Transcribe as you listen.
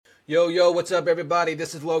Yo, what's up, everybody?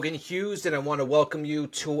 This is Logan Hughes, and I want to welcome you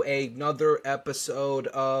to another episode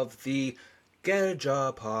of the Get a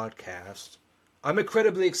Job podcast. I'm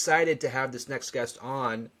incredibly excited to have this next guest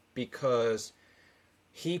on because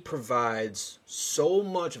he provides so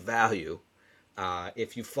much value.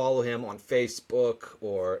 If you follow him on Facebook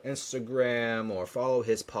or Instagram or follow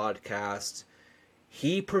his podcast,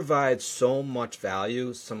 he provides so much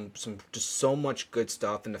value, some just so much good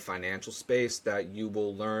stuff in the financial space that you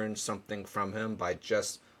will learn something from him by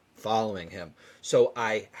just following him. So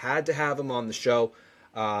I had to have him on the show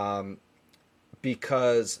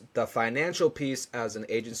because the financial piece as an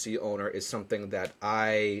agency owner is something that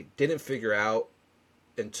I didn't figure out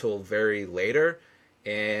until very later,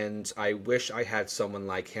 and I wish I had someone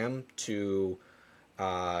like him to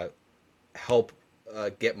help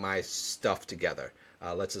get my stuff together.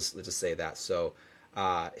 Let's just say that. So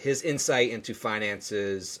his insight into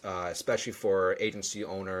finances, especially for agency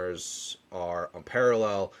owners, are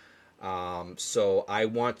unparalleled. So I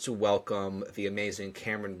want to welcome the amazing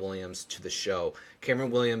Cameron Williams to the show. Cameron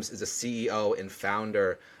Williams is a CEO and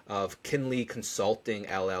founder of KynLi Consulting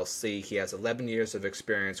LLC. He has 11 years of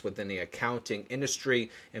experience within the accounting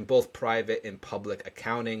industry in both private and public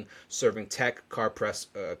accounting, serving tech, card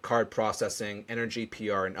processing, energy,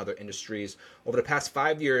 PR, and other industries. Over the past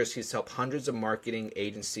 5 years, he's helped hundreds of marketing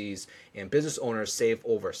agencies and business owners save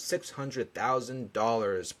over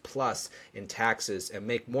 $600,000 plus in taxes and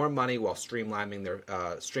make more money while streamlining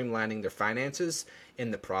their finances in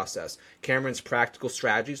the process. Cameron's practical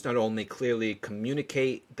strategies not only clearly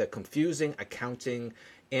communicate the confusing accounting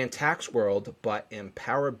and tax world, but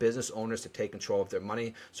empower business owners to take control of their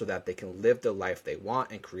money so that they can live the life they want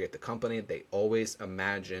and create the company they always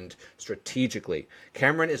imagined strategically.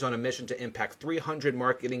 Cameron is on a mission to impact 300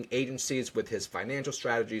 marketing agencies with his financial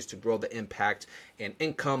strategies to grow the impact and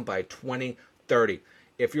income by 2030.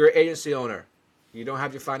 If you're an agency owner, you don't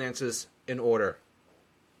have your finances in order,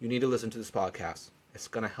 you need to listen to this podcast. It's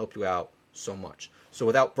going to help you out so much. So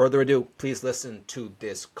without further ado, please listen to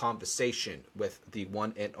this conversation with the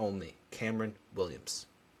one and only Cameron Williams.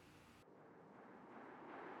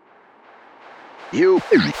 You are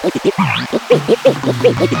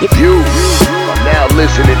now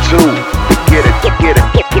listening to the Get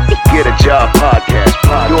a Job podcast.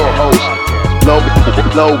 Your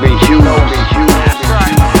host, Logan Hughes.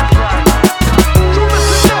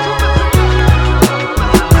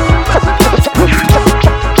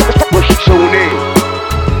 Tune in,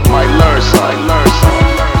 might learn something.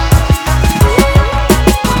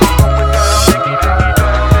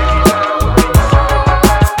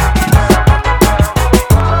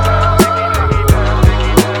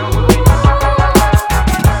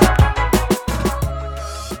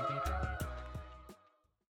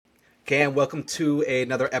 Cam, welcome to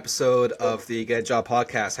another episode of the Get a Job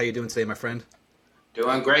podcast. How you doing today, my friend?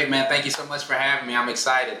 Doing great, man. Thank you so much for having me. I'm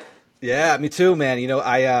excited. Yeah, me too, man. You know,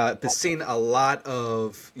 I've been seeing a lot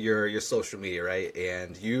of your social media, right?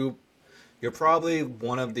 And you're probably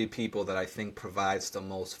one of the people that I think provides the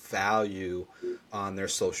most value on their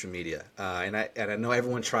social media. And I know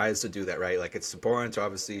everyone tries to do that, right? Like, it's important to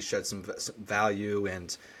obviously shed some value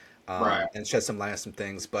and Right. and shed some light on some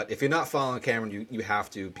things. But if you're not following Cameron, you have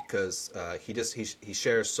to, because he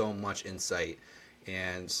shares so much insight.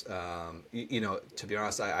 And to be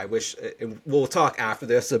honest, I wish, and we'll talk after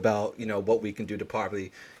this about what we can do to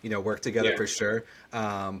probably work together for sure.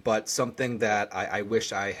 But something that I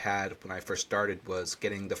wish I had when I first started was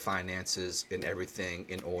getting the finances and everything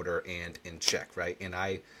in order and in check, right? And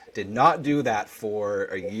I did not do that for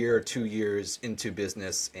a year or 2 years into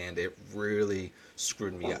business, and it really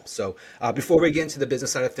screwed me up. So before we get into the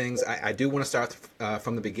business side of things, I do want to start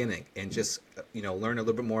from the beginning and just learn a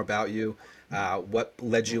little bit more about you. What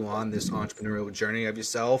led you on this entrepreneurial journey of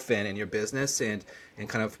yourself and in your business, and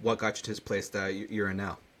kind of what got you to this place that you're in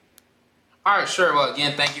now? All right, sure. Well,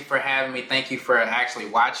 again, thank you for having me. Thank you for actually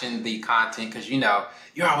watching the content, because,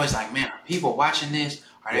 you're always like, man, are people watching this?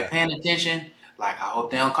 Are they paying attention? Like, I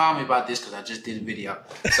hope they don't call me about this because I just did a video.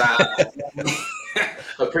 So I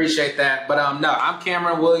appreciate that. But no, I'm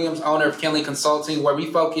Cameron Williams, owner of KynLi Consulting, where we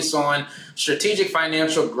focus on strategic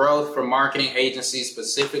financial growth for marketing agencies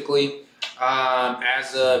specifically.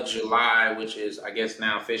 As of July, which is, I guess,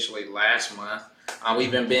 now officially last month,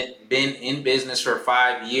 we've been in business for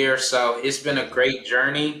 5 years, so it's been a great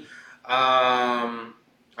journey. All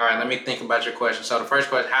right, let me think about your question. So the first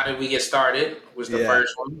question, how did we get started, was the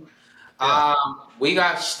first one. Yeah. We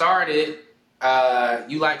got started.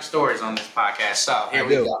 You like stories on this podcast, so here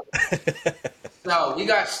we go. So we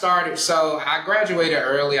got started. So I graduated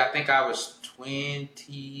early. I think I was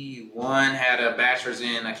 21, had a bachelor's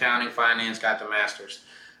in accounting, finance, got the master's.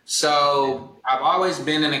 So I've always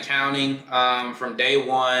been in accounting from day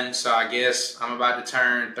one. So I guess I'm about to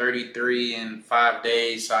turn 33 in 5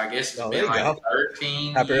 days. So I guess it's Oh, there been you like go.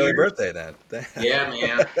 13 Happy early years. birthday then. Yeah,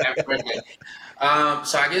 man. Happy birthday.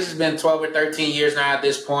 So I guess it's been 12 or 13 years now at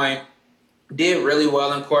this point. Did really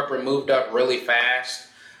well in corporate, moved up really fast.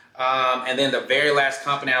 And then the very last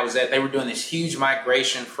company I was at, they were doing this huge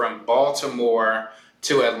migration from Baltimore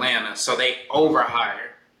to Atlanta. So they overhired.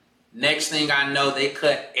 Next thing I know, they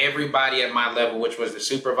cut everybody at my level, which was the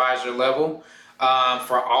supervisor level,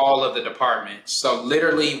 for all of the departments. So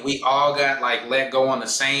literally, we all got like let go on the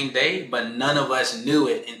same day, but none of us knew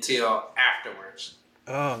it until afterwards.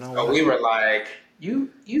 Oh, no So we way. were like, "You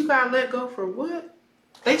got let go for what?"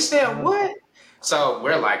 They said Oh. what? So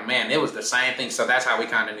we're like, man, it was the same thing. So that's how we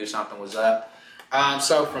kind of knew something was up.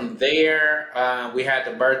 So from there, we had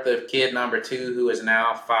the birth of kid number two, who is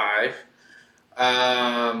now 5.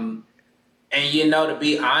 Um, and to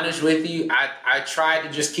be honest with you, I tried to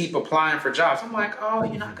just keep applying for jobs. I'm like, oh,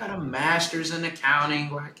 I got a master's in accounting.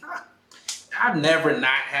 Like, I've never not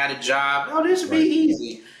had a job. Oh, this would be Right.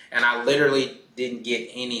 easy. And I literally didn't get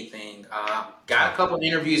anything. Got a Oh. couple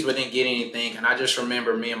interviews, but didn't get anything. And I just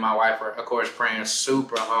remember me and my wife were, of course, praying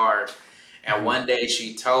super hard. And Mhm. one day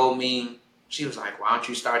she told me, she was like, why don't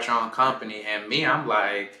you start your own company? And me, I'm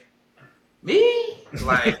like, me?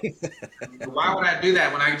 Like, why would I do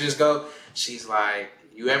that when I could just go? She's like,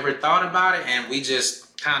 you ever thought about it? And we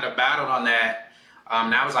just kind of battled on that.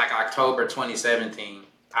 That was like October 2017.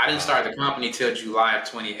 I didn't Wow. start the company till July of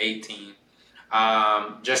 2018,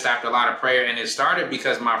 just after a lot of prayer. And it started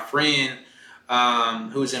because my friend,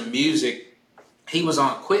 who's in music, he was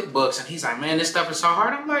on QuickBooks and he's like, man, this stuff is so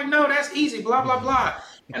hard. I'm like, no, that's easy, blah, blah, Mhm. blah.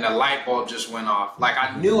 And the light bulb just went off. Like, I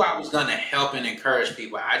Mhm. knew I was going to help and encourage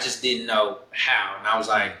people. I just didn't know how. And I was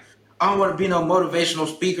like, Mm. I don't want to be no motivational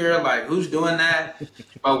speaker. Like, who's doing that?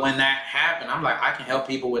 But when that happened, I'm like, I can help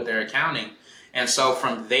people with their accounting. And so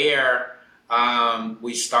from there,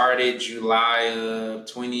 we started July of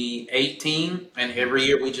 2018. And Mhm. every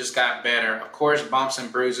year we just got better. Of course, bumps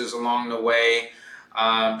and bruises along the way.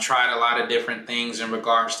 Tried a lot of different things in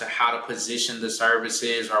regards to how to position the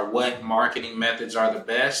services or what marketing methods are the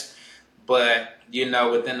best. But,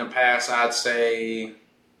 within the past, I'd say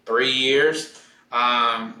 3 years,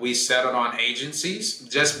 we settled on agencies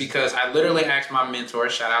just Mhm. because I literally asked my mentor,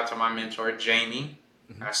 shout out to my mentor, Jamie.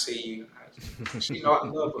 Mhm. I see you. She know I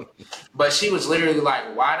love her. But she was literally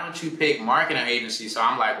like, why don't you pick marketing agencies? So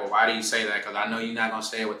I'm like, well, why do you say that? Because I know you're not going to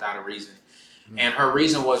say it without a reason. Mhm. And her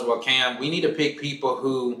reason was, well, Cam, we need to pick people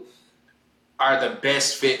who are the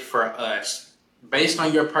best fit for us. Based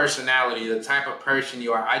on your personality, the type of person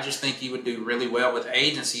you are, I just think you would do really well with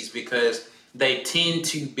agencies because they tend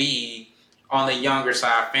to be on the younger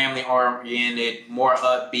side, family oriented, more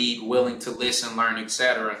upbeat, willing to listen, learn,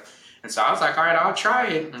 etc. And so I was like, all right, I'll try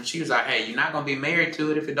it. And she was like, hey, you're not going to be married to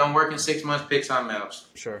it. If it don't work in 6 months, pick something else.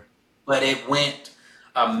 Sure. But it went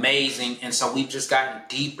amazing. And so we've just gotten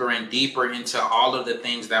deeper and deeper into all of the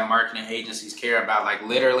things that marketing agencies care about. Like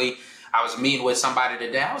literally, I was meeting with somebody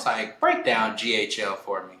today. I was like, break down GHL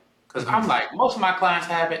for me. Because Mhm. I'm like, most of my clients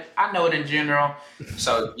have it. I know it in general.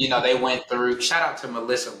 So, they went through, shout out to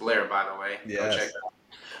Melissa Blair, by the way. Go check Yes. her out.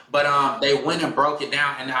 But they went and broke it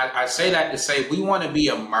down. And I say that to say we want to be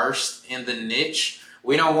immersed in the niche.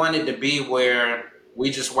 We don't want it to be where we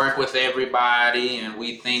just work with everybody and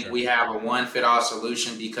we think Sure. we have a one fit all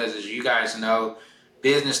solution because, as you guys know,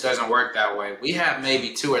 business doesn't work that way. We have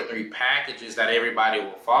maybe 2 or 3 packages that everybody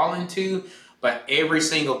will fall into, but every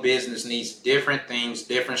single business needs different things,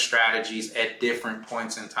 different strategies at different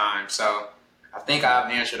points in time. So I think Yeah.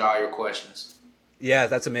 I've answered all your questions. Yeah,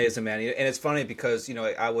 that's amazing, man. And it's funny because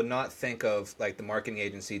I would not think of like the marketing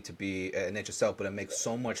agency to be an niche itself, but it makes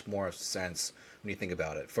so much more sense when you think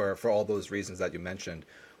about it for all those reasons that you mentioned.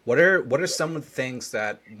 What are some of the things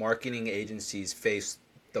that marketing agencies face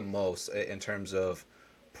the most in terms of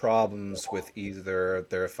problems with either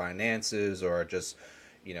their finances or just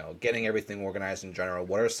getting everything organized in general?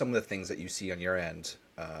 What are some of the things that you see on your end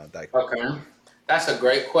that Okay. That's a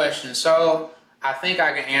great question. So I think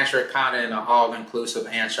I can answer it kind of in an all inclusive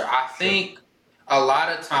answer. I Sure. think a lot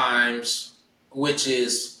of times, which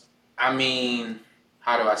is, I mean,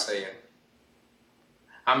 how do I say it?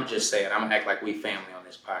 I'm going to just say it. I'm going to act like we family on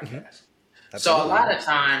this Hmm. podcast. So a Absolutely, lot yeah. of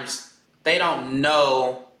times they don't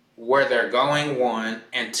know where they're going, one,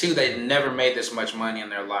 and two, they've Hmm. never made this much money in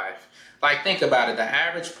their life. Like, think about it. The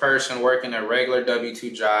average person working a regular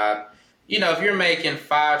W-2 job, if you're making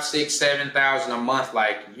 5, 6, 7,000 a month,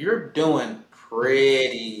 like you're doing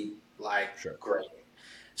pretty like Sure. great.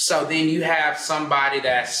 So then you have somebody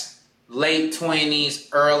that's late 20s,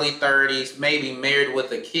 early 30s, maybe married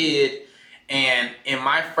with a kid. And in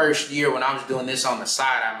my first year when I was doing this on the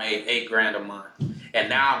side, I made $8,000 a month. And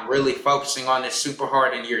now I'm really focusing on this super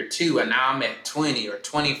hard in year 2. And now I'm at 20 or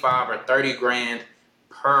 25 or 30 grand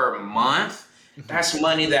per month. That's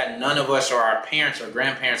money that none of us or our parents or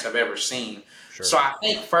grandparents have ever seen. Sure. So I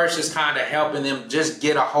think first is kind of helping them just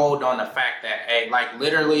get a hold on the fact that, hey, like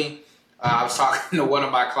literally, I was talking to one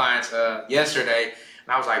of my clients yesterday,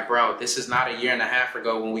 and I was like, bro, this is not a year and a half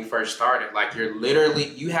ago when we first started. Like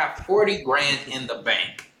you have 40 grand in the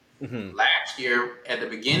bank. Mm-hmm. Last year, at the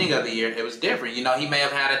beginning of the year, it was different. You know, he may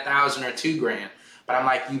have had 1,000 or 2,000, but I'm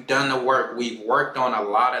like, you've done the work. We've worked on a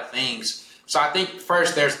lot of things. So I think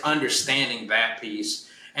first there's understanding that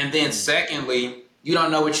piece. And then secondly, you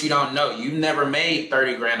don't know what you don't know. You've never made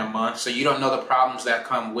 30 grand a month, so you don't know the problems that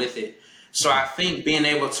come with it. So I think being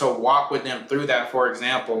able to walk with them through that, for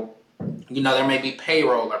example, you know, there may be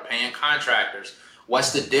payroll or paying contractors.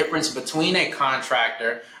 What's the difference between a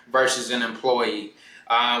contractor versus an employee?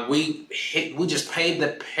 We just paved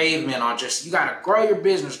the pavement on just, you got to grow your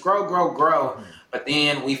business, grow. But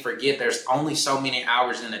then we forget there's only so many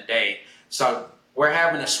hours in a day. So we're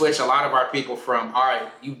having to switch a lot of our people from, all right,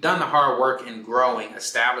 you've done the hard work in growing,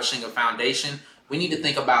 establishing a foundation. We need to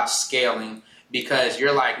think about scaling, because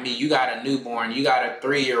you're like me, you got a newborn, you got a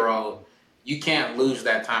 3-year-old. You can't lose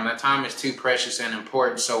that time. That time is too precious and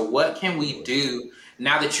important. So what can we do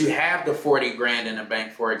now that you have the 40 grand in the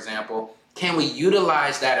bank, for example? Can we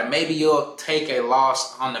utilize that? And maybe you'll take a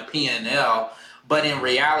loss on the P&L, but in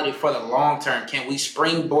reality, for the long term, can we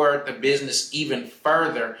springboard the business even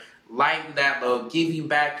further? Lighten that load, give you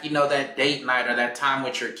back, you know, that date night or that time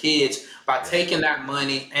with your kids by taking that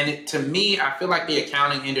money. And to me, I feel like the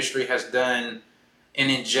accounting industry has done an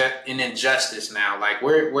injustice now. Like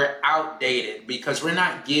we're outdated because we're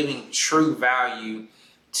not giving true value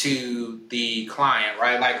to the client,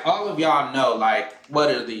 right? Like all of y'all know, like, what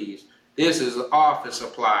are these? This is office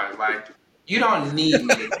supplies. Like, you don't need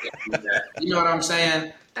me to tell you that. You know what I'm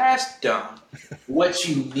saying? That's dumb. What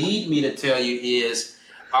you need me to tell you is,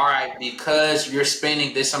 all right, because you're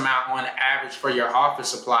spending this amount on average for your office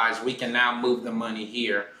supplies, we can now move the money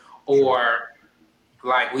here. Or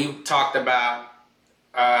like we talked about,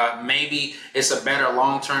 maybe it's a better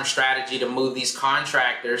long-term strategy to move these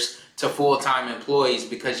contractors to full-time employees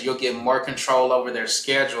because you'll get more control over their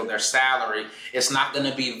schedule, their salary. It's not going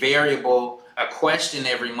to be variable, a question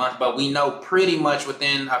every month, but we know pretty much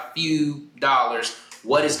within a few dollars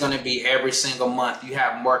what is going to be every single month. You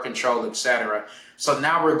have more control, etc. So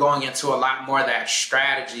now we're going into a lot more of that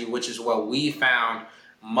strategy, which is what we found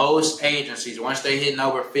most agencies, once they're hitting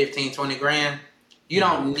over 15, 20 grand, you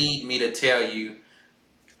don't need me to tell you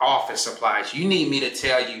office supplies. You need me to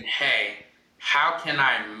tell you, hey, how can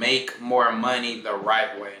I make more money the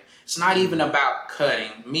right way? It's not even about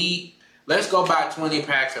cutting. Let's go buy 20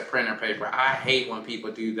 packs of printer paper. I hate when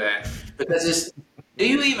people do that because do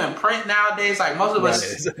you even print nowadays? Like most of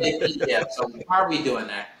us take PDF, so why are we doing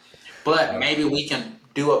that? But maybe we can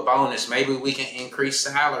do a bonus. Maybe we can increase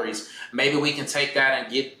salaries. Maybe we can take that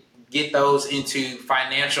and get those into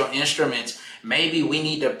financial instruments. Maybe we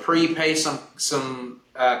need to prepay some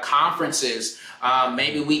conferences.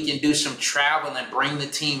 Maybe we can do some travel and bring the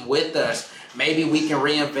team with us. Maybe we can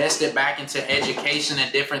reinvest it back into education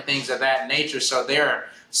and different things of that nature. So there are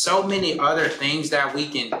so many other things that we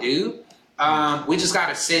can do. We just got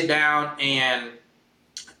to sit down and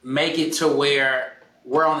make it to where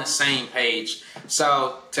we're on the same page.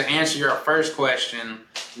 So to answer your first question,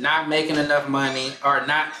 not making enough money or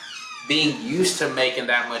not being used to making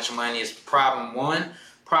that much money is problem one.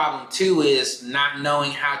 Problem two is not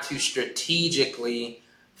knowing how to strategically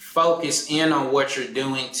focus in on what you're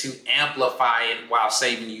doing to amplify it while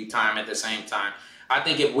saving you time at the same time. I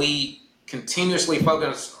think if we continuously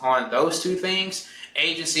focus on those two things,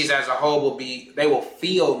 agencies as a whole they will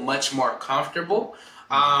feel much more comfortable,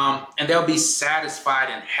 and they'll be satisfied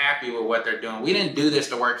and happy with what they're doing. We didn't do this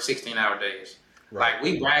to work 16-hour days. Right. Like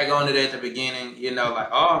we brag on it at the beginning, you know, like,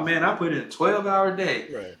 oh man, I put in a 12-hour day.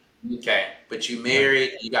 Right. Okay, but you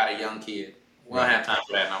married, you got a young kid. We don't have time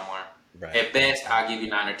for that no more. Right. At best, I'll give you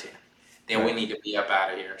 9 or 10. Then we need to be up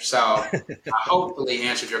out of here. So I hopefully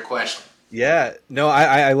answered your question. Yeah, no,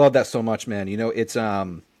 I love that so much, man. You know, it's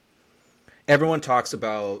everyone talks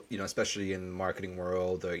about, you know, especially in the marketing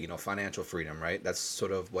world, you know, financial freedom, right? That's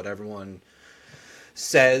sort of what everyone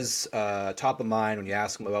says, top of mind when you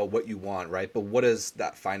ask them about what you want, right? But what does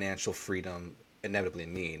that financial freedom inevitably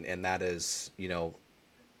mean? And that is, you know,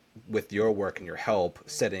 with your work and your help,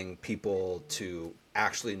 setting people to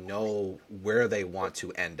actually know where they want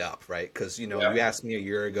to end up, right? Because Yeah. you asked me a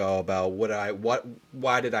year ago about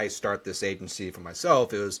why did I start this agency for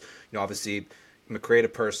myself? It was obviously I'm a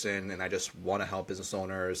creative person and I just want to help business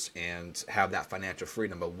owners and have that financial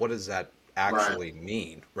freedom. But what does that Right. actually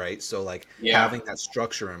mean, right? So like Yeah. having that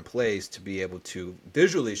structure in place to be able to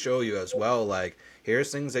visually show you as well, like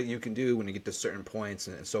here's things that you can do when you get to certain points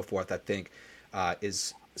and so forth. I think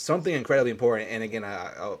is something incredibly important. And again,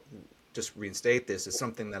 I'll just reinstate this, is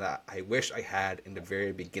something that I wish I had in the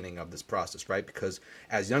very beginning of this process, right? Because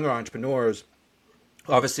as younger entrepreneurs,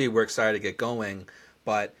 obviously we're excited to get going,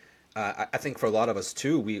 but I think for a lot of us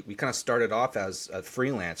too, we kind of started off as a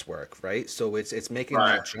freelance work, right? So it's making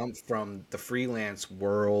Right. that jump from the freelance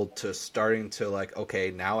world to starting to like,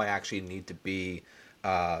 okay, now I actually need to be,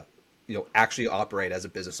 actually operate as a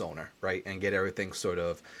business owner, right, and get everything sort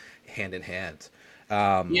of hand in hand.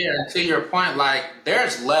 Yeah, to your point, like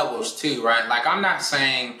there's levels too, right? Like I'm not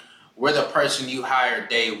saying we're the person you hire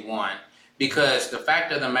day one, because the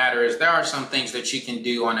fact of the matter is there are some things that you can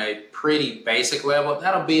do on a pretty basic level.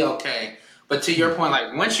 That'll be okay. But to your point,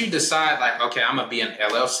 like once you decide like, okay, I'm gonna be an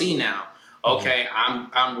LLC now. Mm-hmm. Okay,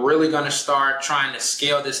 I'm really gonna start trying to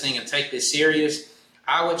scale this thing and take this serious.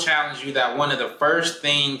 I would challenge you that one of the first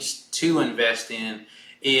things to invest in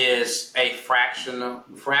is a fractional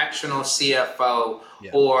CFO,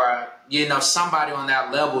 Yeah. or somebody on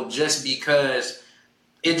that level, just because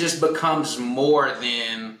it just becomes more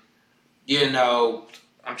than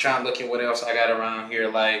I'm trying to look at what else I got around here,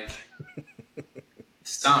 like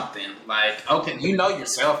something like, okay, your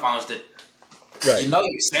cell phone's Right.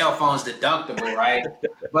 your cell phone's deductible, right?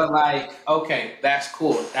 But like, okay, that's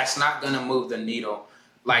cool. That's not gonna move the needle.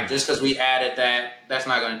 Like Mm-hmm. just because we added that, that's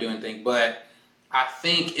not gonna do anything. But I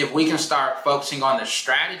think if we can start focusing on the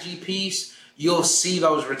strategy piece, you'll see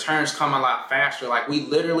those returns come a lot faster. Like we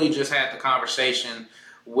literally just had the conversation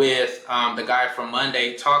with the guy from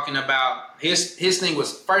Monday talking about his thing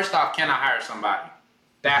was, first off, can I hire somebody?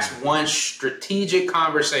 That's Mm-hmm. one strategic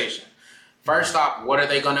conversation. First off, what are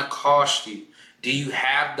they going to cost you? Do you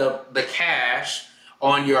have the cash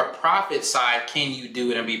on your profit side? Can you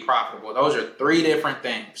do it and be profitable? Those are three different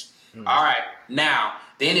things. Mm-hmm. All right. Now,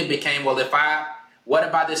 then it became, well, what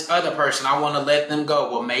about this other person? I want to let them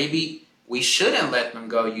go. Well, maybe we shouldn't let them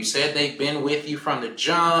go. You said they've been with you from the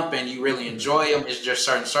jump and you really Mm-hmm. enjoy them. It's just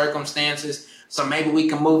certain circumstances. So maybe we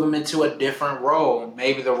can move them into a different role.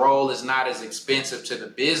 Maybe the role is not as expensive to the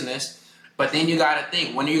business. But then you got to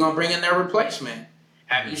think, when are you going to bring in their replacement?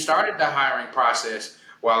 Have you started the hiring process?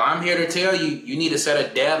 Well, I'm here to tell you, you need to set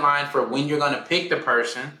a deadline for when you're going to pick the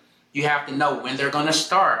person. You have to know when they're going to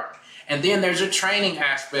start. And then there's a training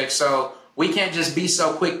aspect. So we can't just be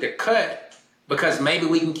so quick to cut, because maybe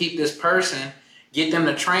we can keep this person, get them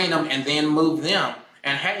to train them, and then move them.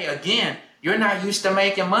 And hey, again, you're not used to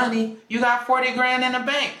making money. You got 40 grand in the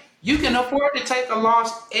bank. You can afford to take a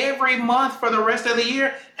loss every month for the rest of the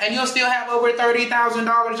year, and you'll still have over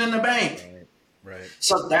 $30,000 in the bank. Right. Right.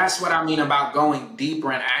 So that's what I mean about going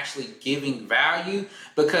deeper and actually giving value.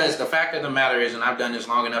 Because the fact of the matter is, and I've done this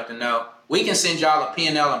long enough to know, we can send y'all a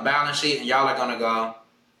P&L and balance sheet, and y'all are going to go,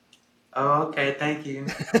 oh, okay, thank you.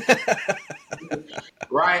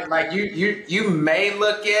 Right? Like you may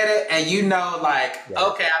look at it and like, Right.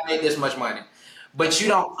 okay, I made this much money. But you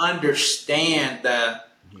don't understand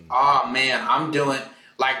Mm-hmm. oh man, I'm doing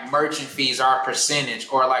like merchant fees are a percentage.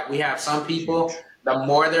 Or like we have some people, Huge. the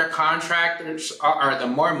more their contractors are, or the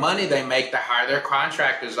more money they make, the higher their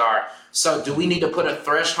contractors are. So do we need to put a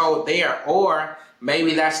threshold there? Or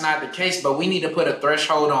maybe that's not the case, but we need to put a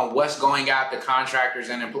threshold on what's going out to contractors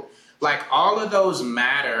and like all of those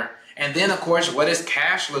matter. And then of course, what does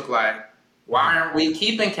cash look like? Why Mm-hmm. aren't we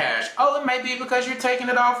keeping cash? Oh, it may be because you're taking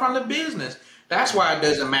it all from the business. That's why it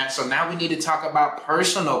doesn't match. So now we need to talk about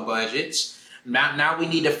personal budgets. Now we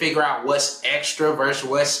need to figure out what's extra versus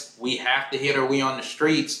what's we have to hit or we on the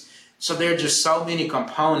streets. So there are just so many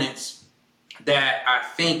components that I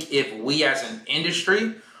think if we as an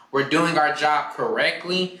industry were doing our job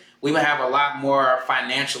correctly, we would have a lot more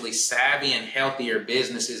financially savvy and healthier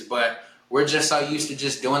businesses. But we're just so used to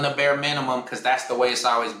just doing the bare minimum because that's the way it's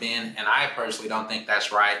always been. And I personally don't think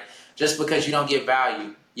that's right. Just because you don't get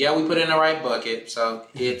value. Yeah, we put it in the right bucket, so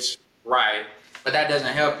it's right. But that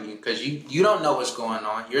doesn't help you because you don't know what's going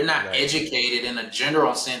on. You're not Right. educated in a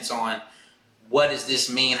general sense on what does this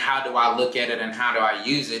mean? How do I look at it and how do I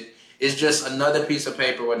use it? It's just another piece of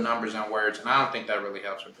paper with numbers and words. And I don't think that really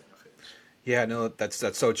helps with benefits. Yeah, no, that's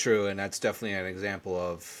so true, and that's definitely an example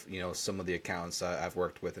of some of the accounts I've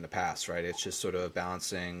worked with in the past, right? It's just sort of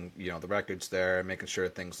balancing the records there, making sure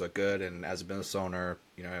things look good, and as a business owner,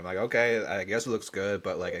 I'm like, okay, I guess it looks good,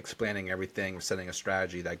 but like explaining everything, setting a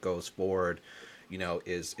strategy that goes forward,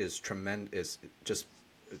 is tremendous. Is just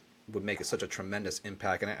would make it such a tremendous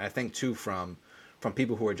impact, and I think too from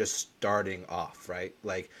people who are just starting off, right?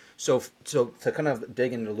 Like, so to kind of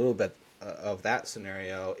dig into a little bit of that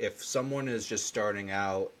scenario, if someone is just starting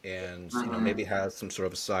out and maybe has some sort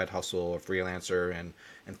of a side hustle or freelancer and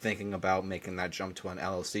thinking about making that jump to an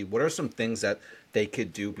LLC, what are some things that they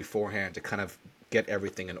could do beforehand to kind of get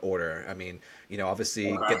everything in order? I mean,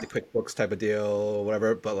 obviously get the Okay. QuickBooks type of deal or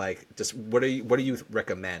whatever, but like, just what do you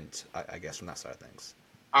recommend? I guess from that side of things.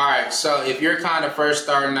 All right, so if you're kind of first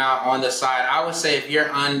starting out on the side, I would say if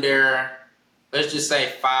you're under, let's just say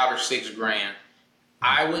 5 or 6 grand,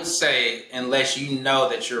 I would say, unless you know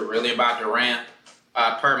that you're really about to ramp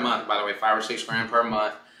per month, by the way, 5 or 6 grand per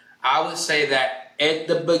month, I would say that at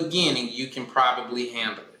the beginning, you can probably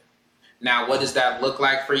handle it. Now, what does that look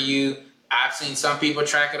like for you? I've seen some people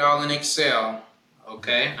track it all in Excel.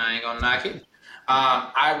 Okay, I ain't gonna knock it.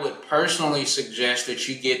 I would personally suggest that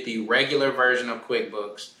you get the regular version of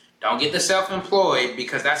QuickBooks. Don't get the self-employed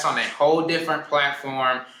because that's on a whole different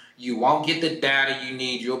platform. You won't get the data you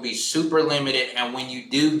need. You'll be super limited. And when you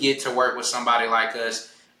do get to work with somebody like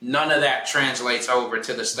us, none of that translates over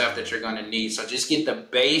to the stuff that you're going to need. So just get the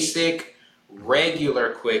basic,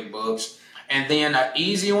 regular QuickBooks. And then an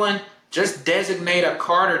easy one, just designate a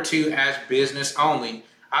card or two as business only.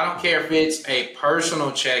 I don't care if it's a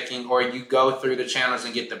personal checking or you go through the channels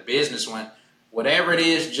and get the business one. Whatever it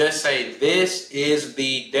is, just say this is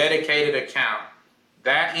the dedicated account.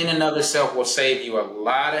 That in and of itself will save you a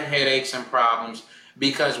lot of headaches and problems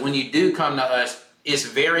because when you do come to us, it's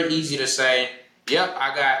very easy to say, yep,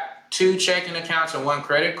 I got 2 checking accounts and 1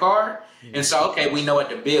 credit card. And so, okay, we know what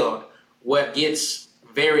to build. What gets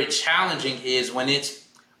very challenging is when it's,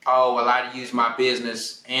 oh, well, I use my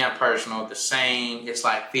business and personal the same. It's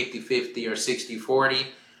like 50-50 or 60-40. Yeah,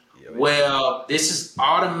 yeah. Well, this is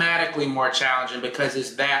automatically more challenging because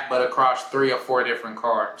it's that, but across 3 or 4 different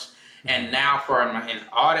cards. And now for an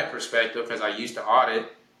audit perspective, because I used to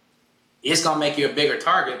audit, it's going to make you a bigger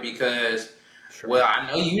target because, Sure. well, I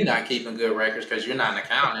know you're not keeping good records because you're not an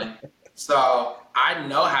accountant. So I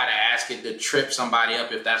know how to ask it to trip somebody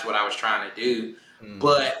up if that's what I was trying to do.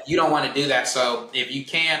 But you don't want to do that. So if you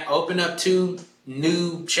can, open up 2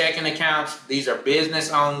 new checking accounts. These are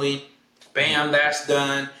business only. Bam, that's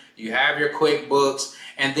done. You have your QuickBooks.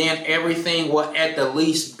 And then everything will at the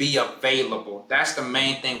least be available. That's the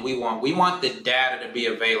main thing we want. We want the data to be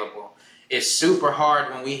available. It's super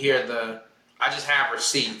hard when we hear I just have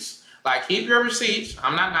receipts. Like, keep your receipts.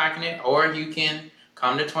 I'm not knocking it. Or you can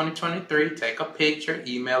come to 2023, take a picture,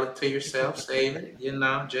 email it to yourself, save it,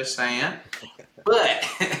 just saying. But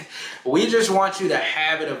we just want you to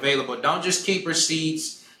have it available. Don't just keep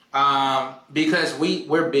receipts because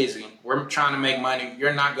we're busy. We're trying to make money.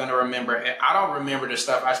 You're not going to remember. I don't remember the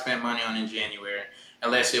stuff I spent money on in January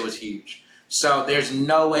unless it was huge. So there's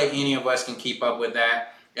no way any of us can keep up with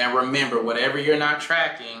that. And remember, whatever you're not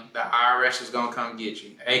tracking, the IRS is going to come get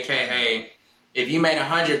you. AKA, if you made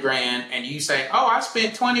 100 grand and you say, oh, I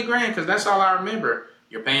spent 20 grand because that's all I remember,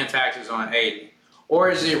 you're paying taxes on 80. Or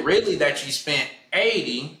is it really that you spent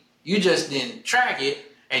 80, you just didn't track it,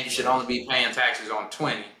 and you should only be paying taxes on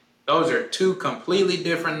 20? Those are 2 completely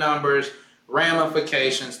different numbers,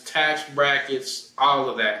 ramifications, tax brackets, all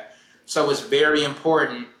of that. So it's very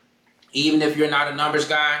important, even if you're not a numbers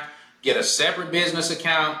guy, get a separate business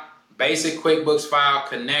account, basic QuickBooks file,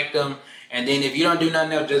 connect them, and then if you don't do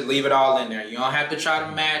nothing else, just leave it all in there. You don't have to try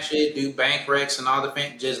to match it, do bank recs and all the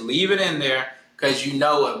things. Just leave it in there because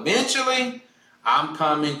eventually I'm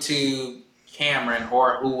coming to Cameron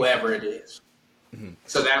or whoever it is.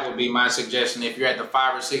 So that would be my suggestion if you're at the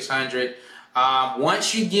 500 or 600.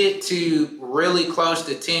 Once you get to really close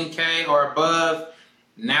to 10K or above,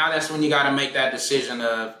 now that's when you got to make that decision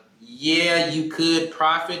of, yeah, you could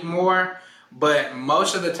profit more, but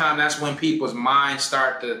most of the time that's when people's minds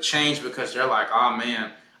start to change because they're like, oh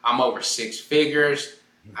man, I'm over 6 figures.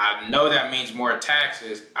 I know that means more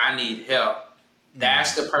taxes. I need help.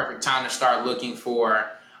 That's the perfect time to start looking for,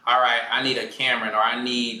 all right, I need a Cameron, or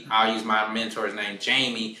I'll use my mentor's name,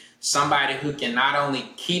 Jamie, somebody who can not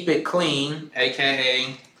only keep it clean,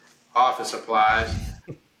 AKA office supplies,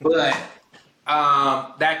 but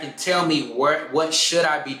that can tell me what should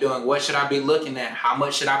I be doing, what should I be looking at, how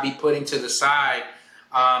much should I be putting to the side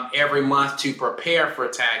every month to prepare for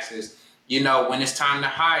taxes. When it's time to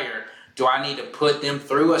hire, do I need to put them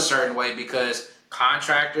through a certain way because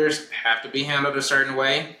Contractors have to be handled a certain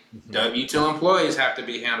way. W-2 employees have to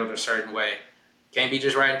be handled a certain way. Can't be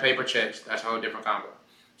just writing paper checks. That's a whole different combo.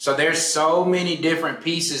 So there's so many different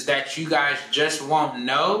pieces that you guys just won't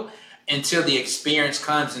know until the experience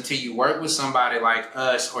comes, until you work with somebody like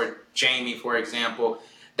us or Jamie, for example,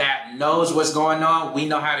 that knows what's going on. We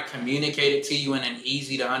know how to communicate it to you in an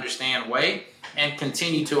easy to understand way and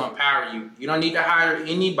continue to empower you. You don't need to hire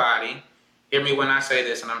anybody. Hear me when I say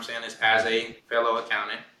this, and I'm saying this as a fellow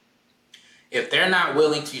accountant. If they're not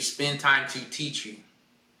willing to spend time to teach you,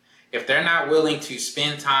 if they're not willing to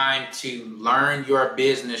spend time to learn your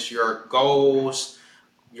business, your goals,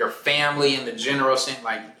 your family in the general sense,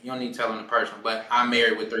 like you don't need to tell them the person, but I'm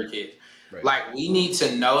married with 3 kids. Right. Like we need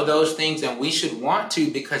to know those things, and we should want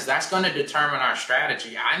to, because that's going to determine our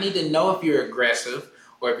strategy. I need to know if you're aggressive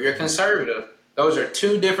or if you're conservative. Those are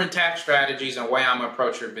 2 different tax strategies and way I'm going to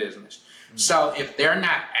approach your business. So if they're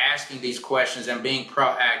not asking these questions and being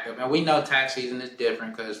proactive, and we know tax season is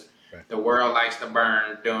different because the world likes to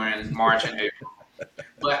burn during March and April.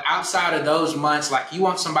 But outside of those months, like you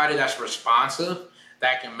want somebody that's responsive,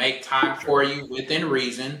 that can make time for you within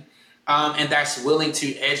reason, and that's willing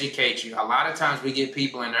to educate you. A lot of times we get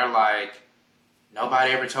people and they're like,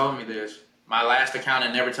 nobody ever told me this. My last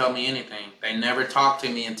accountant never told me anything. They never talked to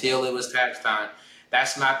me until it was tax time.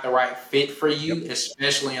 That's not the right fit for you,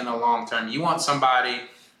 especially in the long term. You want somebody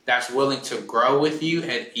that's willing to grow with you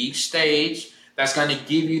at each stage, that's going to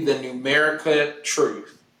give you the numerical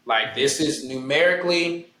truth. Like, this is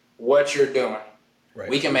numerically what you're doing. Right.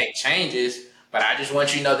 We can make changes, but I just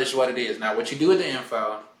want you to know this is what it is. Now, what you do with the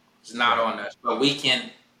info is not on us, but we can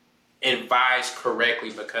advise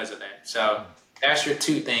correctly because of that. So that's your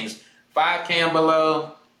 2 things. 5K and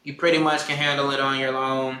below, you pretty much can handle it on your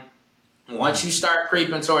own. Once you start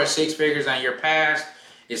creeping towards 6 figures and you're past,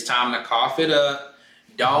 it's time to cough it up.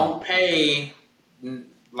 Don't pay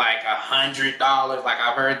like $100. Like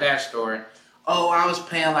I've heard that story. Oh, I was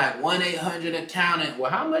paying like 1-800 accountant. Well,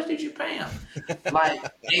 how much did you pay him? Like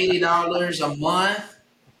 $80 a month.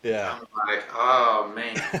 Yeah. I'm like, oh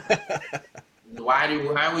man.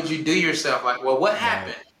 Why would you do yourself like? Well, what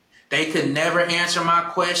happened? They could never answer my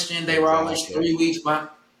question. They were always 3 weeks behind.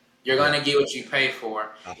 You're going to get what you pay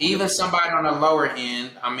for. 100%. Even somebody on the lower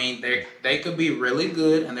end, I mean, they could be really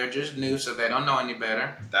good and they're just new, so they don't know any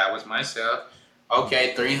better. That was myself.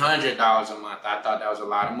 Okay, $300 a month. I thought that was a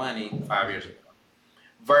lot of money 5 years ago.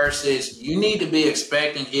 Versus you need to be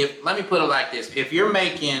expecting, let me put it like this. If you're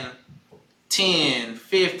making 10,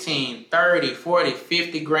 15, 30, 40,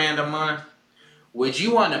 50 grand a month, would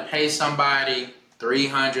you want to pay somebody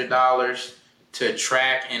 $300 to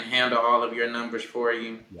track and handle all of your numbers for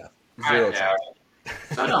you? Yeah. I doubt it.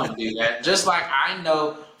 So don't do that. Just like I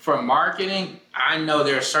know for marketing, I know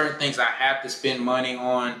there are certain things I have to spend money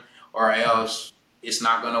on or else it's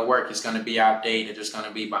not going to work. It's going to be outdated. It's going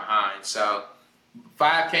to be behind. So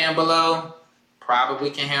 5K and below probably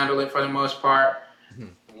can handle it for the most part.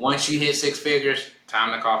 Once you hit 6 figures,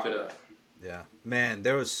 time to cough it up. Yeah, man,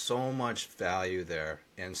 there was so much value there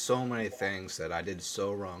and so many things that I did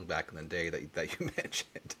so wrong back in the day that you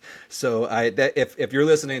mentioned. So if you're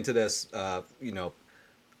listening to this,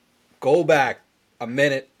 go back a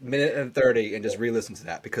minute and 30 and just re-listen to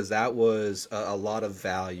that, because that was a lot of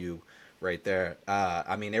value right there.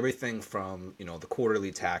 I mean, everything from, the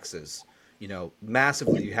quarterly taxes,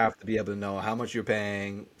 massively, you have to be able to know how much you're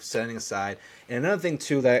paying, setting aside. And another thing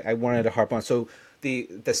too that I wanted to harp on. So the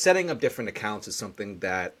setting up different accounts is something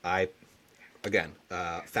that I, again,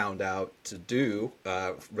 found out to do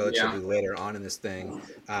relatively later on in this thing.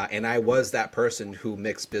 And I was that person who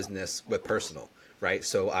mixed business with personal, right?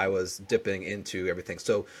 So I was dipping into everything.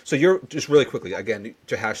 So you're just really quickly, again,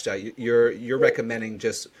 to hash that, you're recommending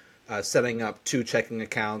just setting up 2 checking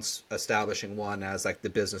accounts, establishing one as like the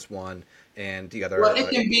business one, and the other. Well, it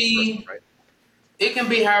can be, personal, right? It can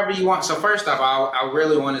be however you want. So first off, I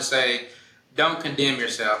really want to say, don't condemn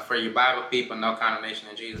yourself. For you Bible people, no condemnation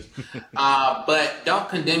in Jesus. But don't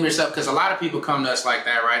condemn yourself, because a lot of people come to us like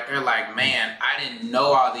that, right? They're like, man, I didn't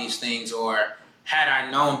know all these things, or had I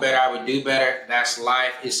known better, I would do better. That's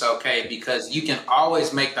life. It's okay, because you can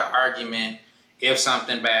always make the argument if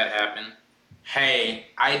something bad happened. Hey,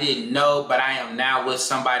 I didn't know, but I am now with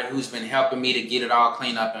somebody who's been helping me to get it all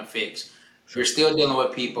cleaned up and fixed. You're still dealing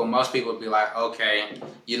with people. Most people will be like, okay,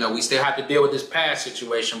 we still have to deal with this past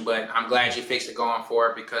situation, but I'm glad you fixed it going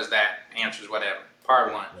forward, because that answers whatever.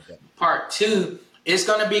 Part 1. Okay. Part 2, it's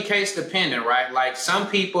going to be case dependent, right? Like some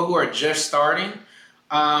people who are just starting,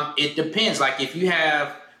 it depends. Like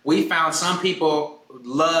we found some people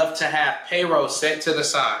love to have payroll set to the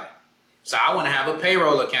side. So I want to have a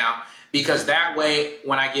payroll account. because that way,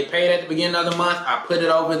 when I get paid at the beginning of the month, I put it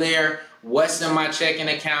over there. What's in my checking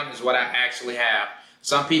account is what I actually have.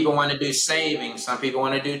 Some people want to do savings. Some people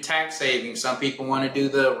want to do tax savings. Some people want to do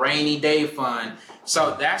the rainy day fund.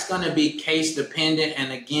 So that's going to be case dependent,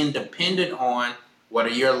 and again, dependent on what are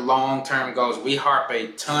your long-term goals. We harp a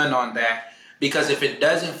ton on that, because if it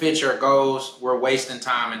doesn't fit your goals, we're wasting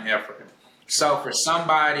time and effort. So for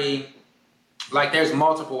somebody, like, there's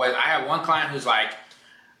multiple ways. I have one client who's like,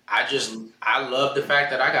 I love the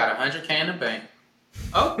fact that I got 100K in the bank.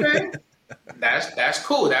 Okay. That's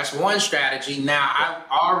cool. That's one strategy. Now, I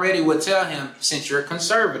already would tell him, since you're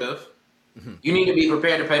conservative, you need to be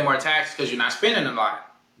prepared to pay more taxes because you're not spending a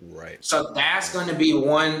lot. Right. So that's going to be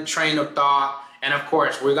one train of thought. And of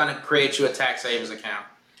course, we're going to create you a tax savings account.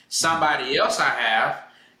 Somebody else I have,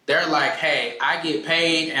 they're like, hey, I get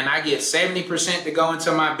paid and I get 70% to go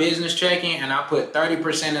into my business checking, and I put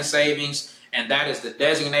 30% in savings, and that is the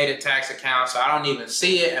designated tax account. So I don't even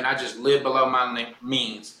see it, and I just live below my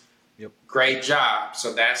means. Yep. Great job.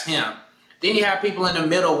 So that's him. Then you have people in the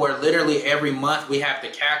middle where literally every month we have to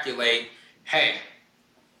calculate, hey,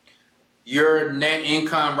 your net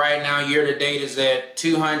income right now year to date is at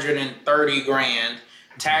 230 grand.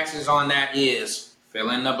 Taxes on that is fill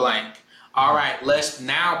in the blank. All right, let's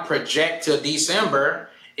now project to December.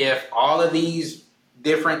 If all of these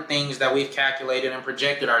different things that we've calculated and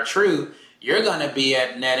projected are true, you're going to be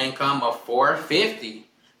at net income of 450.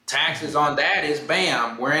 Taxes on that is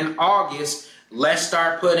bam. We're in August. Let's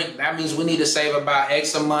start putting, that means we need to save about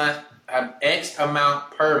X amount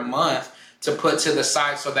per month to put to the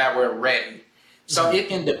side so that we're ready. So it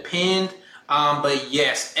can depend, but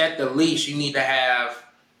yes, at the least you need to have,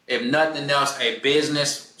 if nothing else, a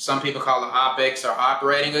business, some people call it OPEX or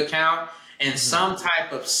operating account, and some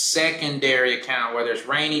type of secondary account, whether it's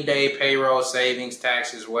rainy day, payroll, savings,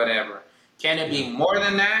 taxes, whatever. Can it be more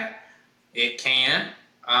than that? It can.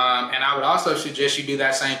 And I would also suggest you do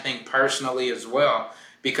that same thing personally as well,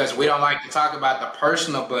 because we don't like to talk about the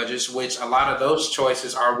personal budgets, which a lot of those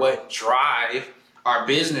choices are what drive our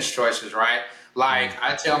business choices, right? Like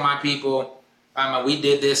I tell my people, we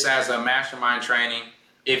did this as a mastermind training.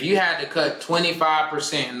 If you had to cut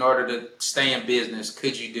 25% in order to stay in business,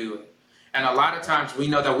 could you do it? And a lot of times we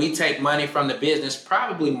know that we take money from the business,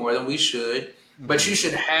 probably more than we should, but you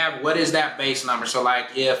should have, what is that base number? So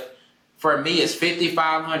like if, for me, it's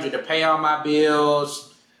 $5,500 to pay all my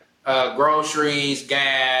bills, groceries,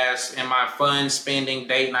 gas, and my fun spending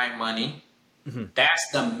date night money.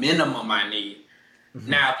 That's the minimum I need.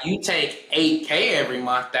 Now, if you take $8K every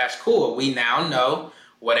month, that's cool. We now know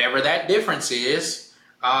whatever that difference is,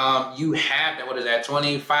 you have that, what is that,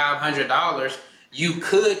 $2,500. You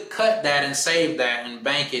could cut that and save that and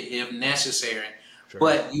bank it if necessary. Sure.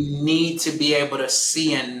 But you need to be able to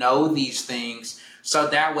see and know these things. So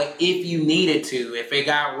that way, if you needed to, if it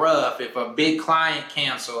got rough, if a big client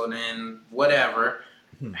canceled and whatever,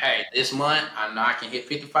 hey, this month, I know I can hit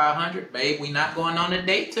 5,500. Babe, we not going on a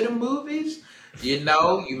date to the movies. You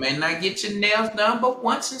know, you may not get your nails done but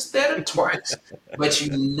once instead of twice. But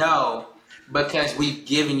you know, because we've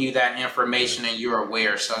given you that information and you're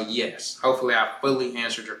aware. So yes, hopefully I fully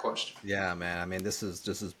answered your question. Yeah, man. I mean, this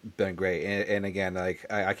has been great. And again, like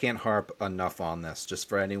I can't harp enough on this. Just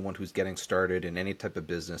for anyone who's getting started in any type of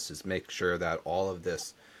business, is make sure that all of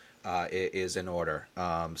this is in order.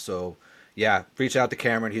 So yeah, reach out to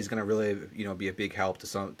Cameron. He's going to really, be a big help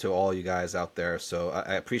to all you guys out there. So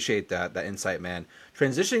I appreciate that insight, man.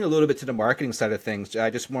 Transitioning a little bit to the marketing side of things, I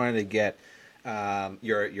just wanted to get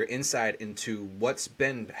your insight into what's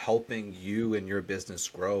been helping you and your business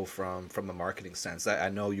grow from a marketing sense. I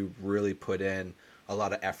know you really put in a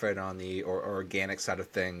lot of effort on the organic side of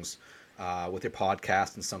things with your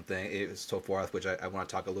podcast and so forth, which I want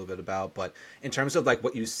to talk a little bit about. But in terms of like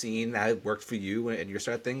what you've seen that worked for you and your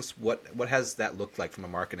side of things, what has that looked like from a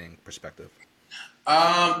marketing perspective?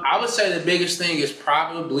 I would say the biggest thing is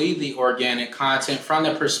probably the organic content from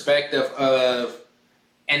the perspective of,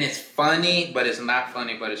 and it's funny, but it's not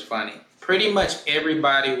funny, but it's funny. Pretty much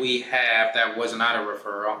everybody we have that was not a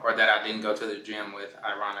referral or that I didn't go to the gym with,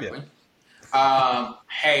 ironically. Yeah.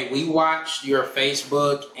 Hey, we watched your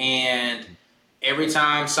Facebook, and every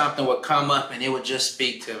time something would come up and it would just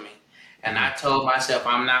speak to me. And I told myself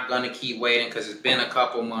I'm not going to keep waiting because it's been a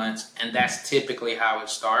couple months, and that's typically how it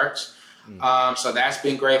starts. So that's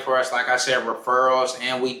been great for us. Like I said, referrals,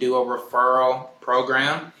 and we do a referral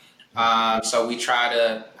program. So we try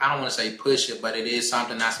to, I don't want to say push it, but it is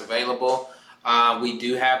something that's available. We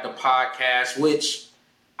do have the podcast, which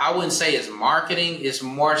I wouldn't say is marketing. It's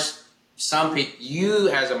more, some people, you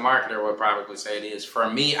as a marketer would probably say it is. For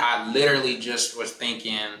me, I literally just was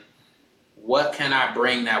thinking, what can I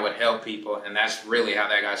bring that would help people? And that's really how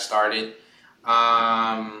that got started.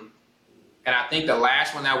 And I think the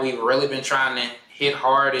last one that we've really been trying to hit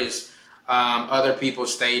hard is other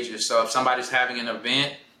people's stages. So if somebody's having an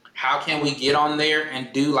event, how can we get on there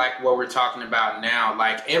and do like what we're talking about now?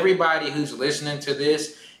 Like everybody who's listening to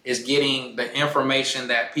this is getting the information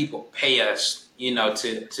that people pay us,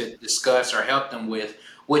 to discuss or help them with,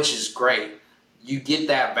 which is great. You get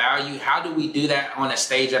that value. How do we do that on a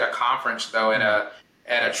stage at a conference though, at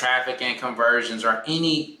a traffic and conversions or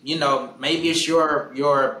any, maybe it's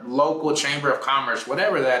your local chamber of commerce,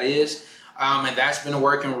 whatever that is. And that's been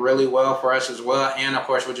working really well for us as well. And of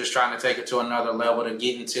course, we're just trying to take it to another level to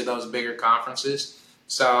get into those bigger conferences.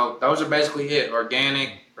 So those are basically it.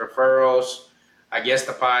 Organic, referrals, I guess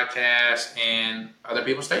the podcast, and other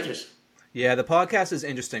people's stages. Yeah, the podcast is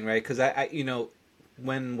interesting, right? Because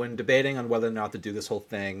when debating on whether or not to do this whole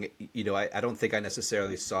thing, I don't think I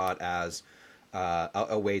necessarily saw it as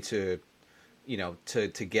a way to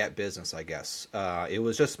to get business, I guess. It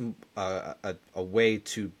was just a way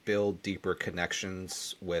to build deeper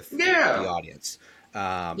connections with the audience.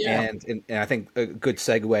 And I think a good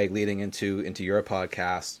segue leading into your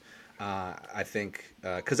podcast. I think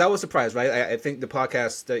because I was surprised, right? I think the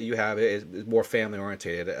podcast that you have is more family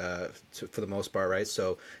oriented for the most part, right?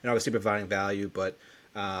 So, and obviously providing value, but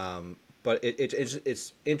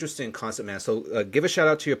it's interesting concept, man. So give a shout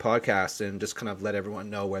out to your podcast and just kind of let everyone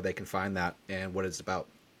know where they can find that and what it's about.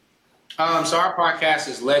 So our podcast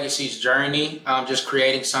is Legacy's Journey, just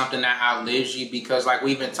creating something that outlives you, because like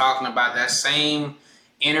we've been talking about that same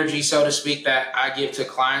energy, so to speak, that I give to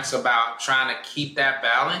clients about trying to keep that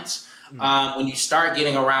balance. When you start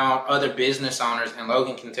getting around other business owners, and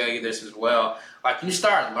Logan can tell you this as well, like you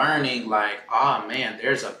start learning like, oh man,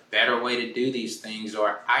 there's a better way to do these things,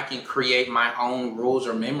 or I can create my own rules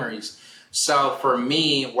or memories. So for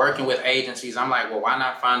me, working with agencies, I'm like, well, why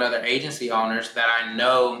not find other agency owners that I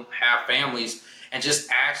know have families and just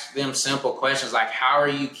ask them simple questions like, how are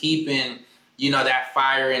you keeping, that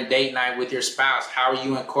fire and date night with your spouse? How are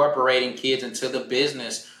you incorporating kids into the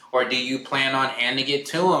business? Or do you plan on handing it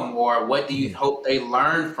to them? Or what do you hope they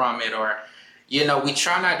learn from it? Or, we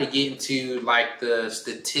try not to get into like the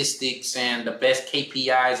statistics and the best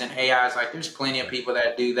KPIs and AIs. Like there's plenty of people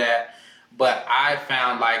that do that. But I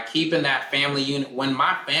found like keeping that family unit, when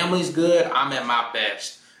my family's good, I'm at my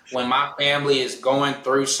best. When my family is going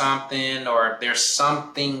through something or there's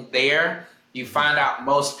something there, you find out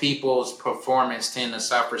most people's performance tend to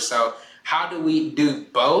suffer. So how do we do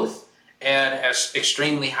both at an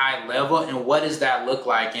extremely high level, and what does that look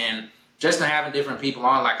like? And just to having different people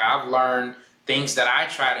on, like I've learned things that I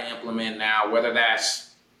try to implement now, whether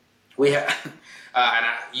that's, we have,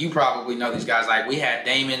 you probably know these guys, like we had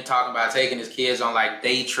Damon talking about taking his kids on like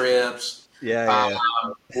day trips. Yeah.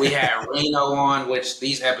 We had Reno on, which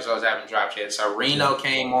these episodes haven't dropped yet. So Reno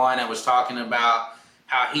came on and was talking about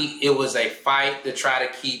how it was a fight to try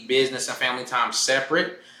to keep business and family time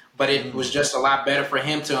separate. But it was just a lot better for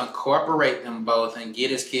him to incorporate them both and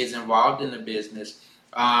get his kids involved in the business.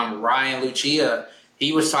 Ryan Lucia,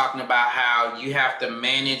 he was talking about how you have to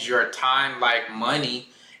manage your time like money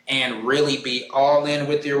and really be all in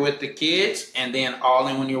with the kids, and then all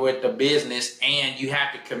in when you're with the business, and you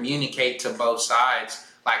have to communicate to both sides.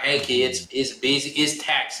 Like, hey kids, it's busy, it's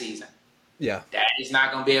tax season. Yeah. Daddy's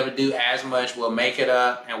not going to be able to do as much. We'll make it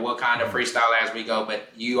up and we'll kind of freestyle as we go, but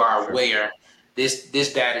you are aware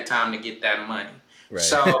this daddy time to get that money. Right.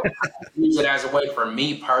 So I use it as a way for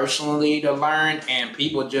me personally to learn, and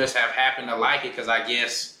people just have happened to like it because I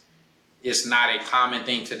guess it's not a common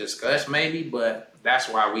thing to discuss maybe, but that's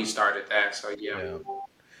why we started that. So yeah.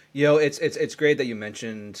 It's great that you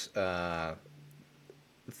mentioned the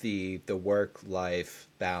work-life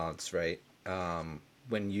balance, right?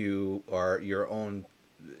 When you are your own,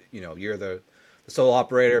 you're the sole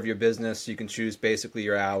operator of your business, you can choose basically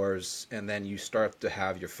your hours, and then you start to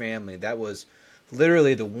have your family. That was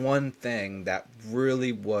literally the one thing that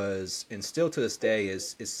really was, and still to this day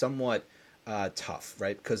is somewhat tough,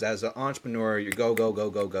 right? Because as an entrepreneur, you go.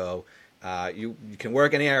 You can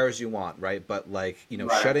work any hours you want, right? But like,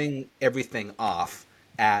 shutting everything off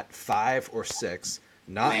at 5 or 6,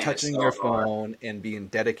 not touching your phone and being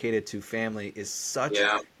dedicated to family is such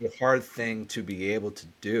a hard thing to be able to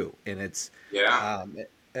do. And it's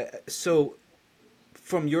so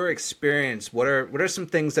from your experience, what are some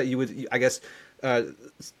things that you would, I guess,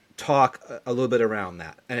 talk a little bit around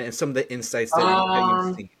that and some of the insights that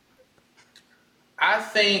you've seen? I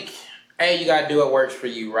think, you got to do what works for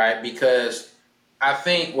you, right? Because I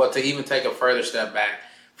think, to even take a further step back,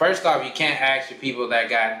 first off, you can't ask the people that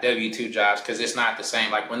got W-2 jobs because it's not the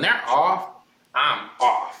same. Like when they're off, I'm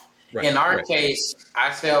off. In our Right. case,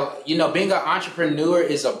 I felt, being an entrepreneur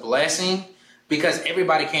is a blessing because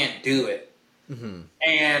everybody can't do it. Mm-hmm.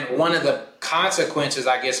 And one of the consequences,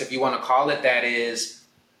 I guess, if you want to call it that, is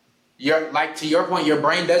to your point, your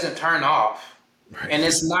brain doesn't turn off. Right. And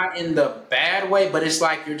it's not in the bad way, but it's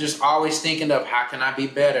like you're just always thinking of how can I be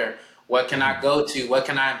better? What can I go to? What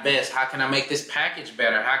can I invest? How can I make this package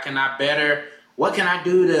better? How can I better? What can I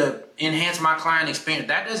do to enhance my client experience?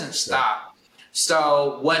 That doesn't Yeah. stop.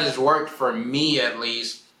 So what has worked for me at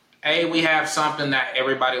least, we have something that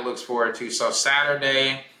everybody looks forward to. So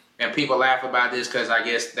Saturday, and people laugh about this because I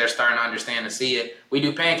guess they're starting to understand and see it. We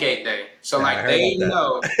do Pancake Day. So Yeah, I like heard they about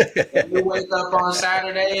know when we that. wake up on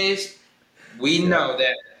Saturdays, we Yeah. know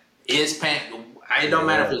that it's it don't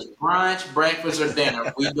matter if Yeah. it's brunch, breakfast, or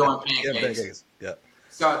dinner. We doing Yeah, pancakes. pancakes. Yeah.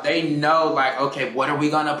 So they know, like, okay, what are we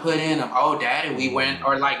gonna put in them? Oh, Daddy, we went, Mm-hmm.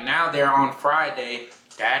 or like now they're on Friday.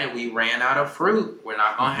 Daddy, we ran out of fruit. We're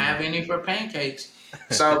not gonna Mm-hmm. have any for pancakes.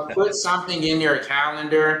 So put something in your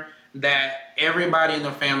calendar that everybody in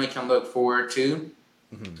the family can look forward to.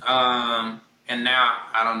 Mm-hmm. And now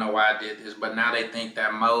I don't know why I did this, but now they think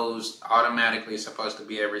that Moe's automatically is supposed to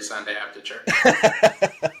be every Sunday after church.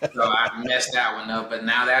 So I messed that one up, but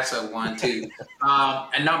now that's a one too.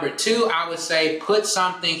 And number two, I would say put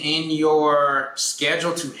something in your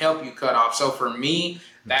schedule to help you cut off. So for me,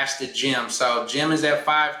 that's the gym. So gym is at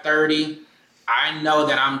 5:30. I know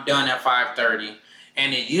that I'm done at 5:30.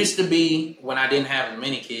 And it used to be when I didn't have as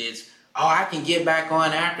many kids, oh, I can get back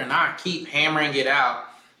on after, and I keep hammering it out.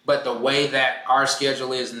 But the way that our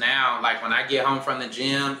schedule is now, like when I get home from the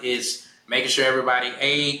gym, is making sure everybody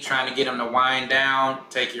ate, trying to get them to wind down,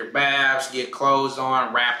 take your baths, get clothes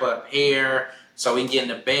on, wrap up hair so we can get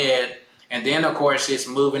into bed. And then, of course, it's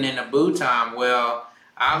moving into boo time. Well,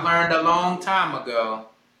 I learned a long time ago,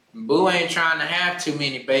 boo ain't trying to have too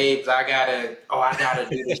many babes. I gotta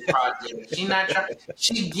do this project. She not trying,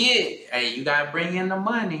 she get, hey, you gotta bring in the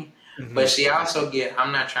money. But Mm-hmm. she also get,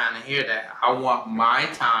 I'm not trying to hear that. I want my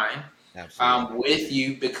time Absolutely. with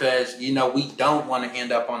you because we don't want to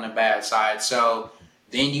end up on the bad side. So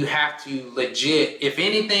then you have to legit. If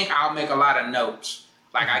anything, I'll make a lot of notes.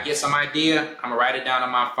 Like I Mm-hmm. get some idea, I'm gonna write it down on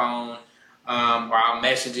my phone, or I'll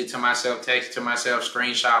message it to myself, text it to myself,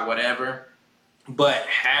 screenshot, whatever. But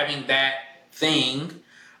having that thing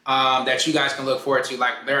that you guys can look forward to,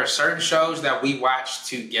 like there are certain shows that we watch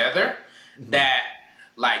together Mm-hmm. that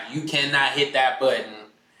like you cannot hit that button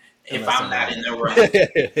if Unless I'm I'm not on in the room.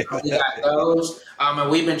 So we it. got those.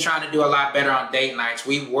 And we've been trying to do a lot better on date nights.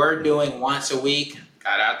 We were doing once a week,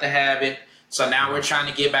 got out the habit. So now we're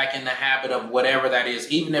trying to get back in the habit of whatever that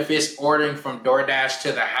is, even if it's ordering from DoorDash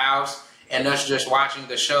to the house and us just watching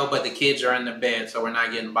the show, but the kids are in the bed, so we're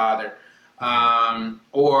not getting bothered. Mm-hmm.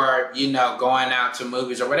 Or, going out to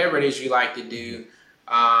movies or whatever it is you like to do.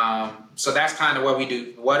 So that's kind of what we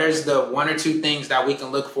do. What is the one or two things that we can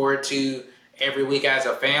look forward to every week as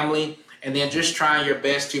a family? And then just trying your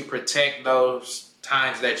best to protect those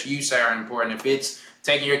times that you say are important. If it's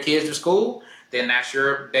taking your kids to school, then that's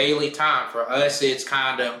your daily time. For us, it's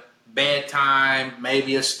kind of bedtime,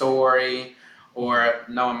 maybe a story, or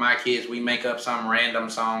knowing my kids, we make up some random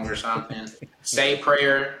song or something, say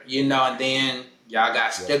prayer, and then y'all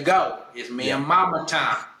got Yep. to go. It's me Yep. and mama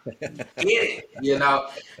time. Get it.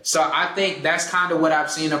 So I think that's kind of what I've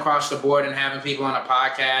seen across the board and having people on a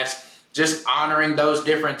podcast, just honoring those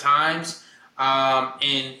different times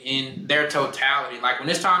in their totality. Like when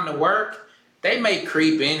it's time to work, they may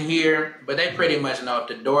creep in here, but they pretty much know if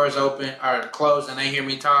the door's open or closed and they hear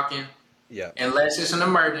me talking, Yeah. unless it's an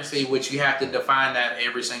emergency, which you have to define that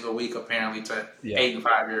every single week apparently to Yeah. 8 and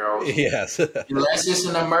 5-year-olds. Yes. Unless it's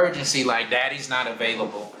an emergency, like daddy's not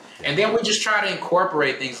available. Yeah. And then we just try to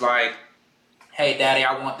incorporate things like, hey, daddy,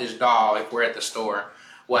 I want this doll if we're at the store.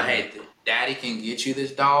 Well, Mm-hmm. hey, daddy can get you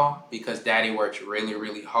this doll because daddy works really,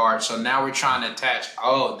 really hard. So now we're trying to attach,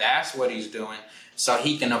 oh, that's what he's doing. So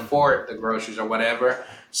he can afford the groceries or whatever.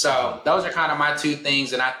 So those are kind of my two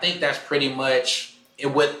things. And I think that's pretty much it,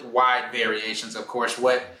 with wide variations, of course.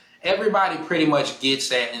 What everybody pretty much gets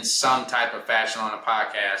that in some type of fashion on a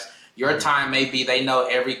podcast. Your time may be they know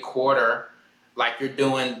every quarter, like you're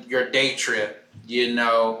doing your day trip,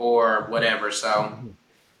 or whatever. So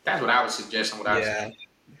that's what I would suggest and what I've Yeah. seen.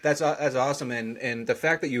 That's awesome, and the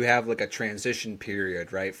fact that you have like a transition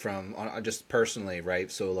period, right, from just personally,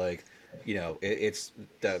 right? So like, it's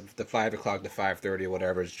the 5 o'clock to 5:30 or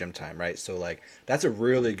whatever is gym time, right? So like that's a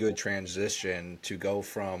really good transition to go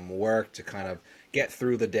from work to kind of get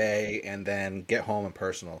through the day and then get home and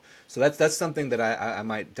personal. So that's something that I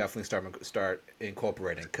might definitely start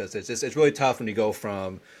incorporating because it's really tough when you go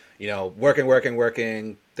from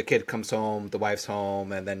working, the kid comes home, the wife's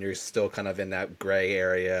home, and then you're still kind of in that gray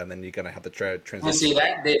area, and then you're gonna have to And transition. see,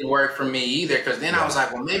 that didn't work for me either, because then I Yeah. was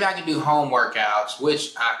like, well, maybe I can do home workouts,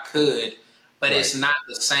 which I could, but Right. it's not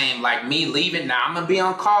the same. Like me leaving now, I'm gonna be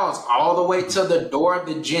on calls all the way to the door of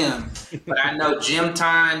the gym. But I know gym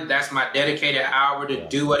time, that's my dedicated hour to Yeah.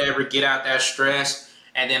 do whatever, get out that stress.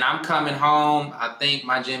 And then I'm coming home. I think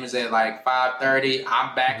my gym is at like 5:30.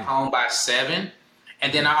 I'm back Mhm. home by 7.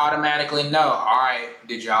 And then I automatically know, all right,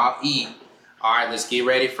 did y'all eat? All right, let's get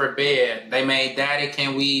ready for bed. They made Daddy,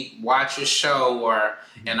 can we watch a show? Or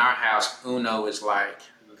in Mhm. our house, Uno is like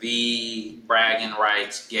the bragging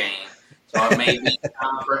rights game. So it may be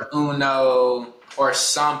time for Uno or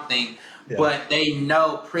something. Yeah. But they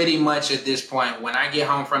know pretty much at this point, when I get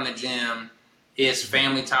home from the gym, it's Mhm.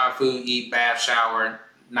 family time, food, eat, bath, shower,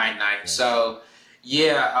 night, night. Yeah. So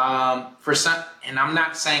yeah, for some, and I'm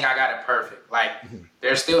not saying I got it perfect. Like, Mhm.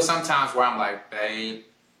 there's still some times where I'm like, babe,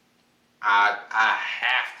 I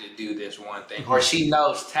have to do this one thing. Or Mhm. she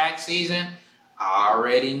knows tax season. I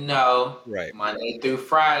already know Right. Monday through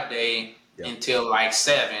Friday Yep. until like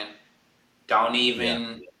 7. Yeah.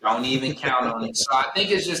 Don't even count on it. So I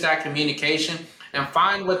think it's just that communication, and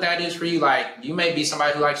find what that is for you. Like, you may be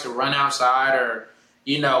somebody who likes to run outside or,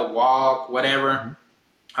 walk, whatever. Mhm.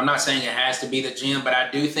 I'm not saying it has to be the gym, but I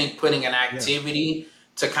do think putting an Yeah. activity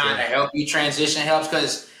to kind Sure. of help you transition helps.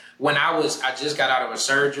 Because when I just got out of a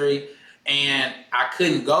surgery and I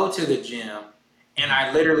couldn't go to the gym, and Mhm.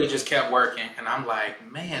 I literally just kept working, and I'm like,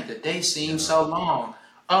 man, the day seems Yeah. so long.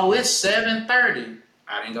 Oh, Yeah. it's 7:30.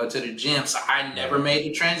 I didn't go to the gym, so I never Right. made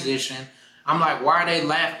the transition. I'm like, why are they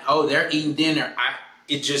laughing? Oh, they're eating dinner.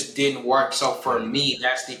 It just didn't work. So for Yeah. me,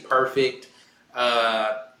 that's the perfect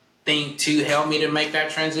uh, thing to help me to make that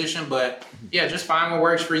transition. But Mhm. yeah, just find what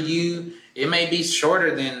works for you. It may be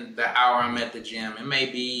shorter than the hour I'm Mhm. at the gym. It may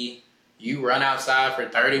be you run outside for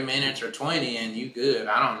 30 minutes or 20 and you good.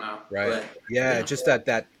 I don't know. Right. But Yeah, yeah. just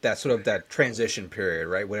that sort of that transition period,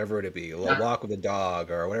 right? Whatever it be, a Yeah. walk with a dog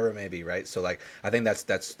or whatever it may be, right? So like, I think that's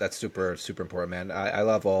super super important, man. I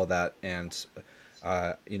love all that, and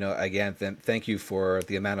again, thank you for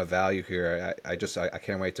the amount of value here. I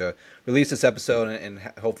can't wait to release this episode, and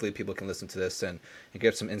hopefully people can listen to this and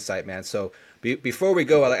get some insight, man. So before we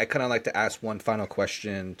go, I kind of like to ask one final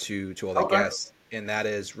question to all the Okay. guests, and that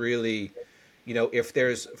is really, if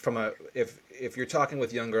there's from a if you're talking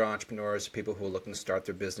with younger entrepreneurs, people who are looking to start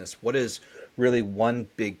their business, what is really one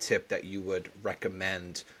big tip that you would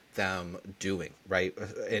recommend them doing, right?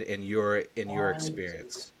 In your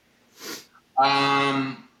experience.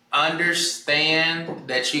 Understand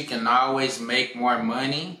that you can always make more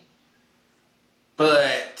money,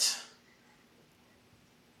 but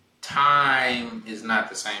time is not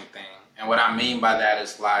the same thing. And what I mean by that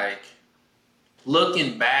is, like,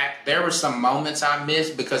 looking back, there were some moments I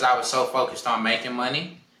missed because I was so focused on making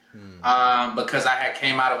money. Mm. Because I had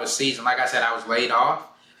came out of a season, like I said, I was laid off.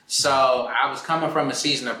 So Mhm. I was coming from a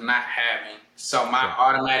season of not having. So my Sure.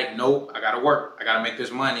 automatic, nope, I gotta work. I gotta make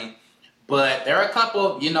this money. But there are a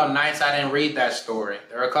couple, nights I didn't read that story.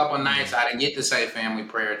 There are a couple nights Mm. I didn't get to say family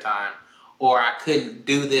prayer time, or I couldn't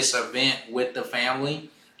do this event with the family.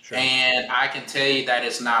 Sure. And I can tell you that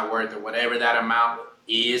it's not worth it. Whatever that amount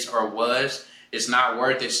is or was, it's not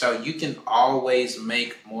worth it. So you can always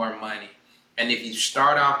make more money. And if you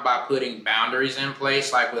start off by putting boundaries in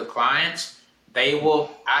place, like with clients, they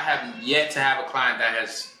will. I have yet to have a client that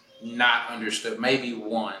has not understood, maybe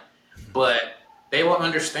one, but they will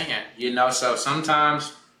understand, So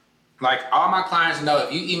sometimes, like, all my clients know,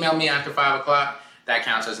 if you email me after 5 o'clock, that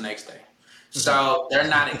counts as next day. Mhm. So they're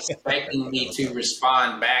not expecting I me love to that.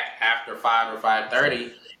 respond back after 5 or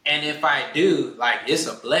 5:30. And if I do, like, it's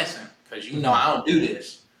a blessing because Mhm. I don't do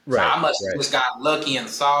this. So Right. I must have Right. just got lucky and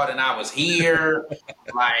saw it and I was here.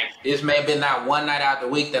 Like, this may have been that one night out of the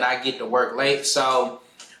week that I get to work late. So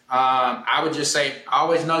I would just say,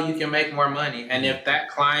 always know you can make more money. And Mhm. if that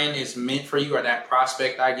client is meant for you, or that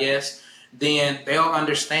prospect, I guess, then they'll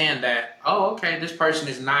understand that, oh, okay, this person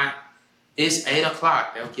is not, it's 8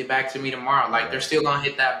 o'clock. They'll get back to me tomorrow. Like, they're Right. still gonna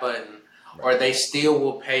hit that button, or Right. they still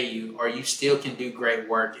will pay you, or you still can do great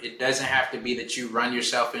work. It doesn't Mhm. have to be that you run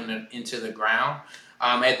yourself into the ground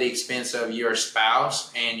at the expense of your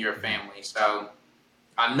spouse and your Mhm. family. So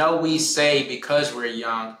I know we say, because we're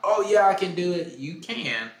young, oh yeah, I can do it. You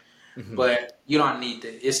can, Mhm. but you don't need to.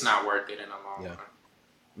 It's not worth it in the long Yeah. run.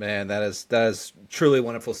 Man, that is truly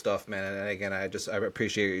wonderful stuff, man. And again, I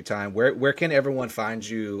appreciate your time. Where can everyone find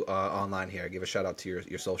you online here? Give a shout out to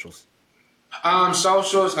your socials.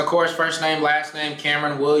 Socials, of course, first name, last name,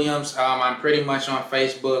 Cameron Williams. I'm pretty much on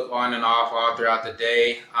Facebook on and off all throughout the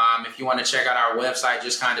day. If you want to check out our website,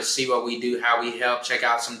 just kind of see what we do, how we help, check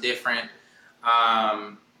out some different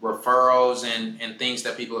referrals and things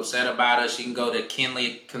that people have said about us. You can go to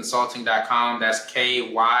KynLiConsulting.com. That's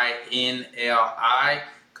KYNLI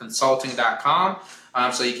consulting.com.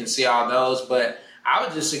 So you can see all those. But I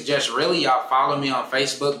would just suggest really y'all follow me on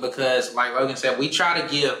Facebook because like Logan said, we try to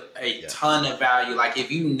give a ton of value. Like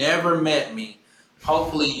if you never met me,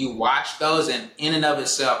 hopefully you watch those and in and of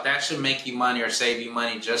itself, that should make you money or save you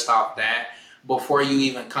money just off that before you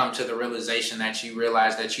even come to the realization that you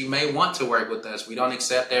realize that you may want to work with us. We don't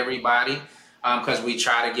accept everybody because we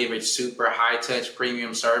try to give it super high touch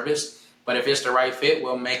premium service. But if it's the right fit,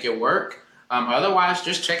 we'll make it work. Otherwise,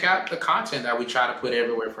 just check out the content that we try to put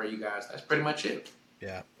everywhere for you guys. That's pretty much it.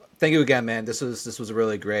 Yeah. Thank you again, man. This was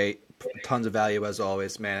really great. Tons of value as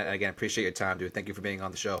always, man. And again, appreciate your time, dude. Thank you for being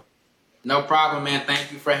on the show. No problem, man.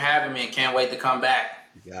 Thank you for having me and can't wait to come back.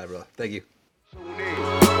 You got it, bro. Thank you.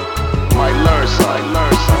 Might learn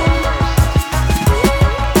something.